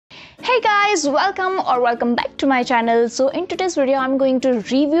Hey guys, welcome back to my channel. So in today's video I'm going to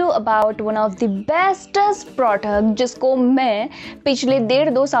review about one of the bestest product जिसको मैं पिछले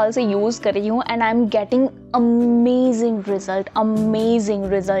 1.5-2 साल से use कर रही हूँ and I'm getting amazing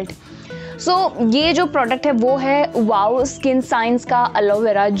result. So ये जो प्रोडक्ट है वो है वाओ स्किन साइंस का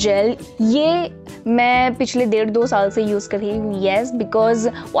एलोवेरा जेल. ये मैं पिछले 1.5-2 साल से यूज़ कर रही हूँ. Yes, because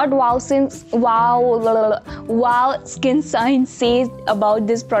what wow skin science says about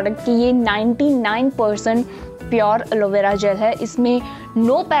this product कि ये 99% प्योर एलोवेरा जेल है. इसमें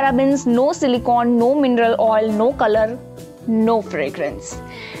no parabens, no silicon, no mineral oil, no colour, no fragrance.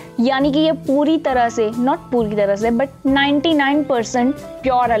 यानी कि ये पूरी तरह से, नॉट पूरी तरह से बट 99%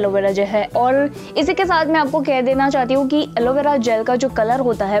 प्योर एलोवेरा जेल है. और इसी के साथ मैं आपको कह देना चाहती हूँ कि एलोवेरा जेल का जो कलर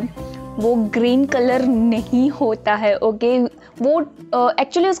होता है वो ग्रीन कलर नहीं होता है. ओके, वो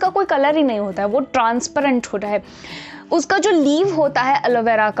एक्चुअली उसका कोई कलर ही नहीं होता है, वो ट्रांसपेरेंट होता है. उसका जो लीव होता है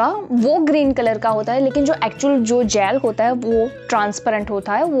एलोवेरा का वो ग्रीन कलर का होता है, लेकिन जो एक्चुअल जो जेल होता है वो ट्रांसपेरेंट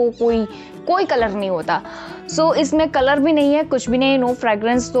होता है, वो कोई कलर नहीं होता. सो इसमें कलर भी नहीं है, कुछ भी नहीं है, नो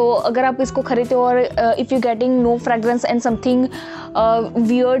फ्रेग्रेंस. तो अगर आप इसको खरीदते हो और if you getting no fragrance and something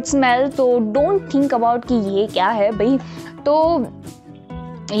weird smell, तो डोंट थिंक अबाउट कि ये क्या है भाई. तो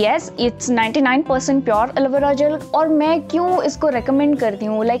yes, it's 99% pure aloe vera gel. और मैं क्यों इसको रेकमेंड करती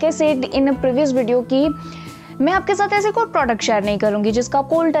हूँ, like I said in a previous video कि मैं आपके साथ ऐसे कोई प्रोडक्ट शेयर नहीं करूँगी जिसका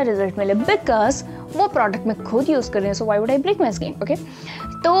आपको उल्टा रिजल्ट मिले, बिकॉज वो प्रोडक्ट मैं खुद यूज़ कर रही हूँ. So why would I break my skin. Okay,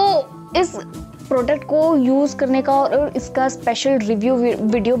 तो इस प्रोडक्ट को यूज़ करने का और इसका स्पेशल रिव्यू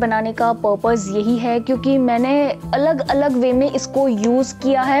वीडियो बनाने का पर्पस यही है क्योंकि मैंने अलग अलग वे में इसको यूज़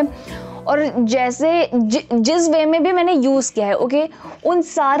किया है. और जैसे जिस वे में भी मैंने यूज़ किया है, ओके, उन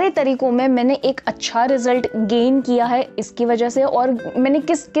सारे तरीक़ों में मैंने एक अच्छा रिज़ल्ट गेन किया है इसकी वजह से. और मैंने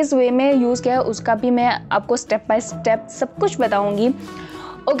किस वे में यूज़ किया है उसका भी मैं आपको स्टेप बाय स्टेप सब कुछ बताऊंगी.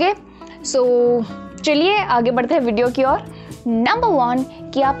 ओके, सो चलिए आगे बढ़ते हैं वीडियो की ओर. नंबर 1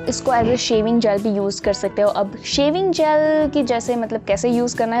 कि आप इसको एज ए शेविंग जेल भी यूज़ कर सकते हो. अब शेविंग जेल की जैसे मतलब कैसे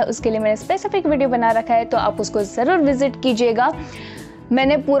यूज़ करना है उसके लिए मैंने स्पेसिफिक वीडियो बना रखा है, तो आप उसको ज़रूर विज़िट कीजिएगा.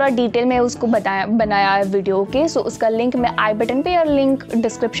 मैंने पूरा डिटेल में उसको बनाया है वीडियो के. सो उसका लिंक मैं आई बटन पे और लिंक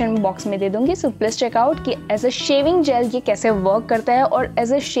डिस्क्रिप्शन बॉक्स में दे दूंगी. सो प्लीज़ चेक आउट कि एज अ शेविंग जेल ये कैसे वर्क करता है. और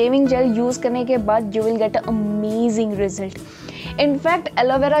as a shaving gel use करने के बाद you will get a amazing result. In fact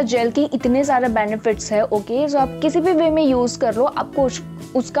aloe vera gel की इतने सारे बेनिफिट्स है. ओके, सो आप किसी भी वे में यूज़ कर लो, आपको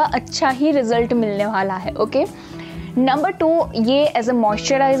उसका अच्छा ही रिजल्ट मिलने वाला है. ओके, नंबर 2 ये एज ए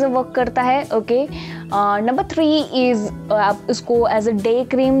मॉइस्चराइज़र वर्क करता है. ओके, नंबर 3 इज़ आप इसको एज ए डे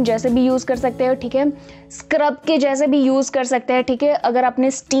क्रीम जैसे भी यूज़ कर सकते हो. ठीक है, स्क्रब के जैसे भी यूज़ कर सकते हैं. ठीक है, अगर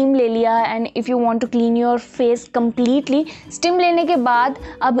आपने स्टीम ले लिया and if you want to clean your face completely, steam लेने के बाद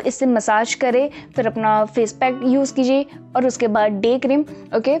अब इससे मसाज करें, फिर अपना फेस पैक यूज़ कीजिए और उसके बाद डे क्रीम.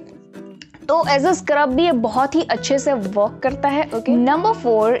 ओके, तो एज अ स्क्रब भी ये बहुत ही अच्छे से वर्क करता है. ओके, नंबर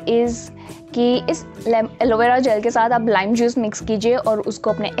 4 इज़ कि इस एलोवेरा जेल के साथ आप लाइम जूस मिक्स कीजिए और उसको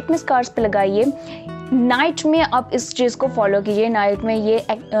अपने एक्ने स्कार्स पे लगाइए. नाइट में आप इस चीज़ को फॉलो कीजिए. नाइट में ये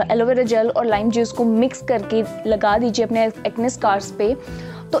एलोवेरा जेल और लाइम जूस को मिक्स करके लगा दीजिए अपने एक्ने स्कार्स पे.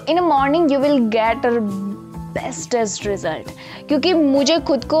 तो इन a morning you will get a bestest result. क्योंकि मुझे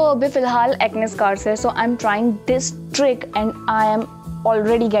खुद को अभी फ़िलहाल एक्ने स्कार्स है, सो I am trying this trick and I am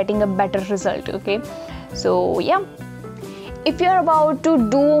already getting a better result. Okay, so yeah, if you are about to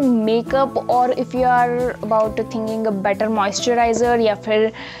do makeup or if you are about to thinking a better moisturizer या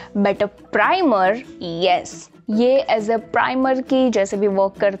फिर better primer, yes, ये as a primer की जैसे भी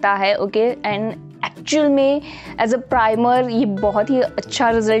work करता है. Okay, and actual में as a primer ये बहुत ही अच्छा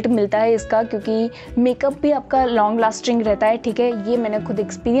रिजल्ट मिलता है इसका, क्योंकि मेकअप भी आपका लॉन्ग लास्टिंग रहता है. ठीक है, ये मैंने खुद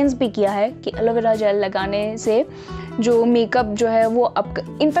एक्सपीरियंस भी किया है कि एलोवेरा जेल लगाने से जो मेकअप जो है वो आपका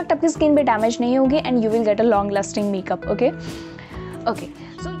इनफैक्ट आपकी स्किन पे डैमेज नहीं होगी and you will get a long lasting makeup. Okay,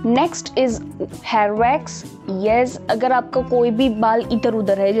 so next is here wax. Yes, अगर आपका कोई भी बाल इधर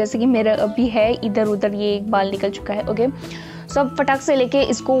उधर है, जैसे कि मेरा अभी है इधर उधर, ये एक बाल निकल चुका है. ओके, सब फटाक से लेके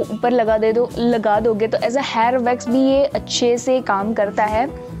इसको ऊपर लगा दोगे तो एज अ हेयर वैक्स भी ये अच्छे से काम करता है.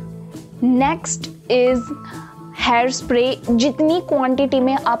 Next is here spray. जितनी क्वांटिटी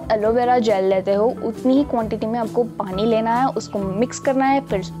में आप एलोवेरा जेल लेते हो उतनी ही क्वांटिटी में आपको पानी लेना है, उसको मिक्स करना है,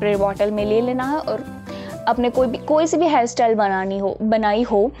 फिर स्प्रे बॉटल में ले लेना है और अपने कोई सी भी हेयर स्टाइल बनाई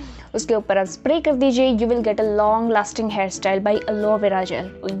हो उसके ऊपर आप स्प्रे कर दीजिए. You will get a long lasting hair style by aloe vera gel.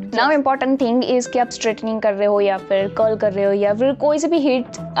 Now important thing is कि आप स्ट्रेटनिंग कर रहे हो या फिर कर्ल कर रहे हो या फिर कोई सी भी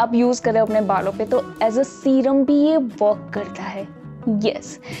हीट आप यूज़ कर रहे हो अपने बालों पे, तो एज अ सीरम भी ये वर्क करता है.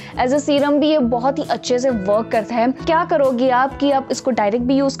 यस, एज अ सीरम भी ये बहुत ही अच्छे से वर्क करता है। क्या करोगे आप कि आप इसको डायरेक्ट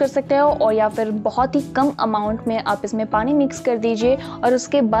भी यूज़ कर सकते हो और या फिर बहुत ही कम अमाउंट में आप इसमें पानी मिक्स कर दीजिए और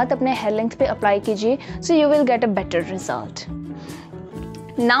उसके बाद अपने हेयर लेंथ पे अप्लाई कीजिए, so you will get a better result.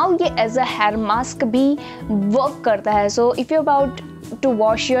 Now ये एज अ हेयर मास्क भी वर्क करता है। So if you about to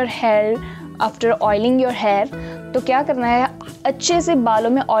wash your hair after oiling your hair, तो क्या करना है, अच्छे से बालों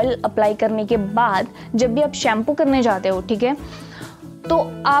में ऑयल अप्लाई करने के बाद जब भी आप शैम्पू करने जाते हो, ठीक है, तो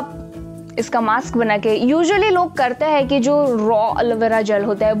आप इसका मास्क बना के, यूजुअली लोग करते हैं कि जो रॉ एलोवेरा जेल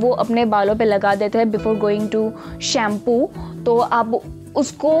होता है वो अपने बालों पे लगा देते हैं बिफोर गोइंग टू शैम्पू। तो आप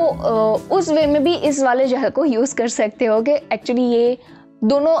उसको उस वे में भी इस वाले जेल को यूज़ कर सकते हो कि एक्चुअली ये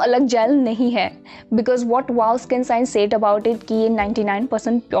दोनों अलग जेल नहीं है, because what wow skin science said about it कि ये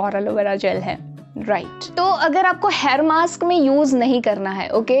 99% प्योर एलोवेरा जेल है, राइट। तो अगर आपको हेयर मास्क में यूज़ नहीं करना है,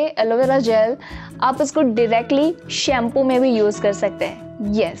 ओके, एलोवेरा जेल, आप इसको डायरेक्टली शैम्पू में भी यूज़ कर सकते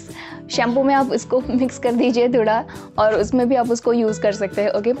हैं। यस, शैम्पू में आप इसको मिक्स कर दीजिए थोड़ा और उसमें भी आप उसको यूज़ कर सकते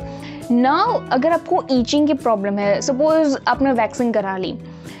हैं, ओके। नाउ अगर आपको ईचिंग की प्रॉब्लम है, सपोज आपने वैक्सिंग करा ली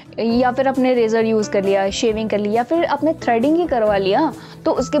या फिर आपने रेज़र यूज़ कर लिया, शेविंग कर ली या फिर आपने थ्रेडिंग ही करवा लिया,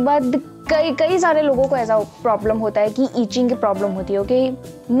 तो उसके बाद कई सारे लोगों को ऐसा प्रॉब्लम होता है कि ईचिंग की प्रॉब्लम होती है,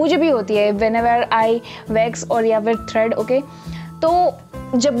 ओके। मुझे भी होती है व्हेनेवर आई वैक्स और या फिर थ्रेड, ओके।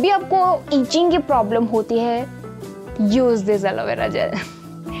 तो जब भी आपको ईचिंग की प्रॉब्लम होती है, use this aloe vera gel.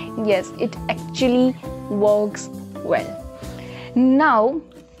 Yes, it actually works well. Now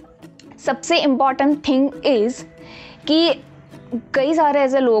सबसे इम्पॉर्टेंट थिंग इज़ कि कई सारे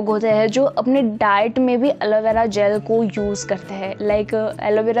ऐसे लोग होते हैं जो अपने डाइट में भी एलोवेरा जेल को यूज़ करते हैं, लाइक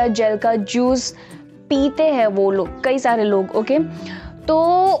एलोवेरा जेल का जूस पीते हैं वो लोग, कई सारे लोग, ओके।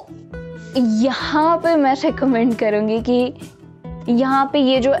 तो यहाँ पे मैं रिकमेंड करूँगी कि यहाँ पे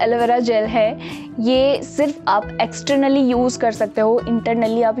ये जो एलोवेरा जेल है ये सिर्फ आप एक्सटर्नली यूज़ कर सकते हो,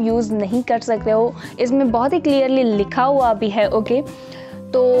 इंटरनली आप यूज़ नहीं कर सकते हो। इसमें बहुत ही क्लियरली लिखा हुआ भी है, ओके।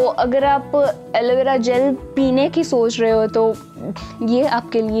 तो अगर आप एलोवेरा जेल पीने की सोच रहे हो तो ये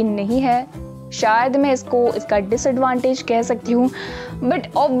आपके लिए नहीं है, शायद मैं इसको इसका डिसएडवांटेज कह सकती हूँ,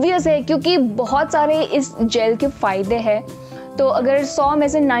 बट ऑब्वियस है क्योंकि बहुत सारे इस जेल के फ़ायदे हैं। तो अगर 100 में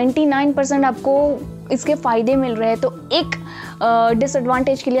से 99% आपको इसके फ़ायदे मिल रहे हैं तो एक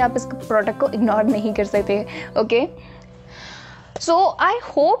डिसएडवांटेज के लिए आप इस प्रोडक्ट को इग्नोर नहीं कर सकते, ओके। सो आई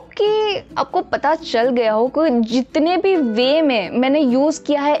होप कि आपको पता चल गया हो कि जितने भी वे में मैंने यूज़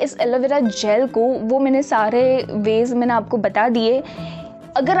किया है इस एलोवेरा जेल को, वो मैंने सारे वेज मैंने आपको बता दिए।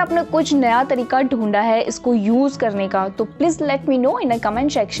 अगर आपने कुछ नया तरीका ढूंढा है इसको यूज़ करने का तो please let me know in a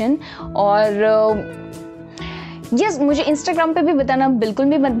comment section. और यस, मुझे इंस्टाग्राम पे भी बताना बिल्कुल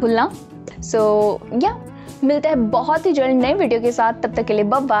भी मत भूलना। सो या मिलते हैं बहुत ही जल्द नए वीडियो के साथ, तब तक के लिए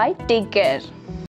बाय बाय, टेक केयर।